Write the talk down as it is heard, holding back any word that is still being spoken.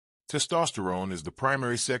Testosterone is the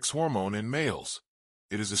primary sex hormone in males.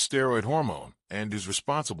 It is a steroid hormone and is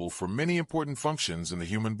responsible for many important functions in the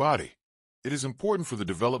human body. It is important for the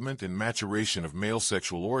development and maturation of male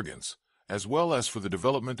sexual organs, as well as for the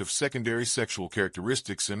development of secondary sexual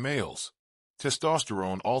characteristics in males.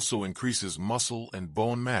 Testosterone also increases muscle and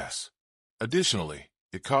bone mass. Additionally,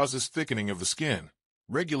 it causes thickening of the skin,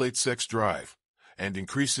 regulates sex drive, and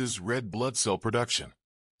increases red blood cell production.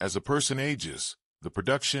 As a person ages, the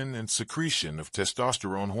production and secretion of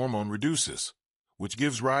testosterone hormone reduces, which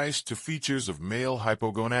gives rise to features of male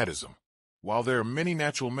hypogonadism. While there are many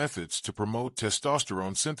natural methods to promote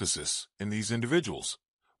testosterone synthesis in these individuals,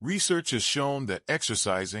 research has shown that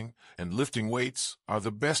exercising and lifting weights are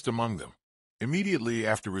the best among them. Immediately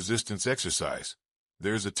after resistance exercise,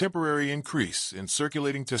 there is a temporary increase in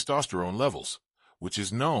circulating testosterone levels, which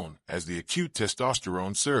is known as the acute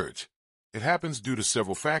testosterone surge. It happens due to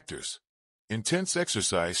several factors. Intense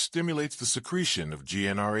exercise stimulates the secretion of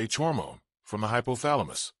GnRH hormone from the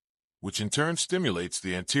hypothalamus, which in turn stimulates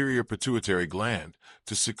the anterior pituitary gland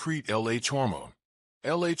to secrete LH hormone.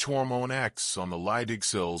 LH hormone acts on the Leydig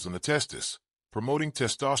cells in the testis, promoting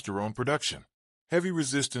testosterone production. Heavy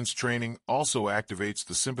resistance training also activates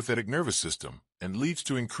the sympathetic nervous system and leads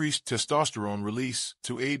to increased testosterone release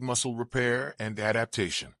to aid muscle repair and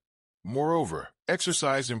adaptation. Moreover,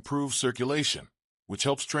 exercise improves circulation, which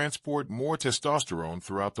helps transport more testosterone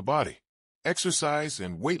throughout the body. Exercise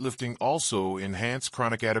and weightlifting also enhance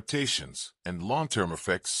chronic adaptations and long-term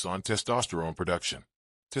effects on testosterone production.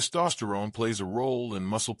 Testosterone plays a role in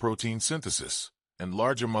muscle protein synthesis, and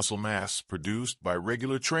larger muscle mass produced by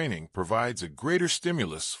regular training provides a greater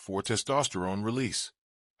stimulus for testosterone release.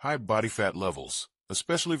 High body fat levels,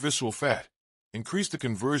 especially visceral fat, increase the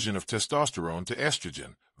conversion of testosterone to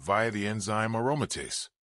estrogen via the enzyme aromatase.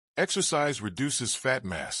 Exercise reduces fat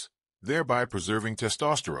mass, thereby preserving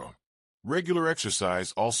testosterone. Regular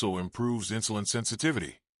exercise also improves insulin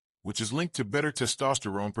sensitivity, which is linked to better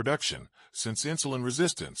testosterone production since insulin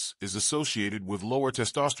resistance is associated with lower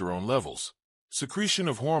testosterone levels. Secretion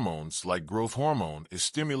of hormones like growth hormone is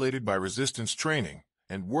stimulated by resistance training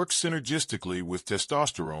and works synergistically with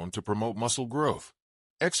testosterone to promote muscle growth.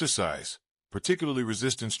 Exercise, particularly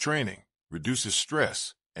resistance training, reduces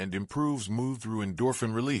stress and improves mood through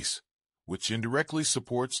endorphin release, which indirectly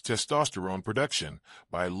supports testosterone production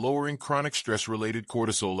by lowering chronic stress-related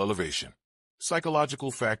cortisol elevation.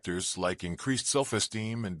 Psychological factors like increased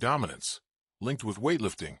self-esteem and dominance, linked with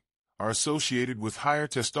weightlifting, are associated with higher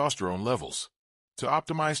testosterone levels. To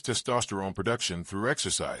optimize testosterone production through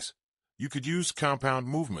exercise, you could use compound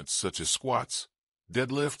movements such as squats,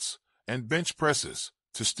 deadlifts, and bench presses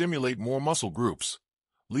to stimulate more muscle groups,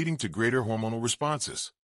 leading to greater hormonal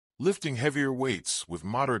responses. Lifting heavier weights with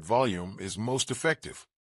moderate volume is most effective.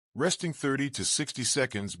 Resting 30 to 60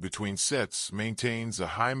 seconds between sets maintains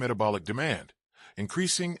a high metabolic demand,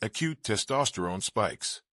 increasing acute testosterone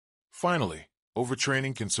spikes. Finally,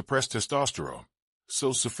 overtraining can suppress testosterone,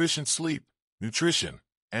 so sufficient sleep, nutrition,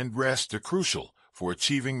 and rest are crucial for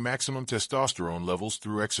achieving maximum testosterone levels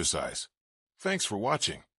through exercise. Thanks for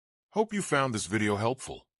watching. Hope you found this video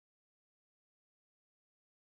helpful.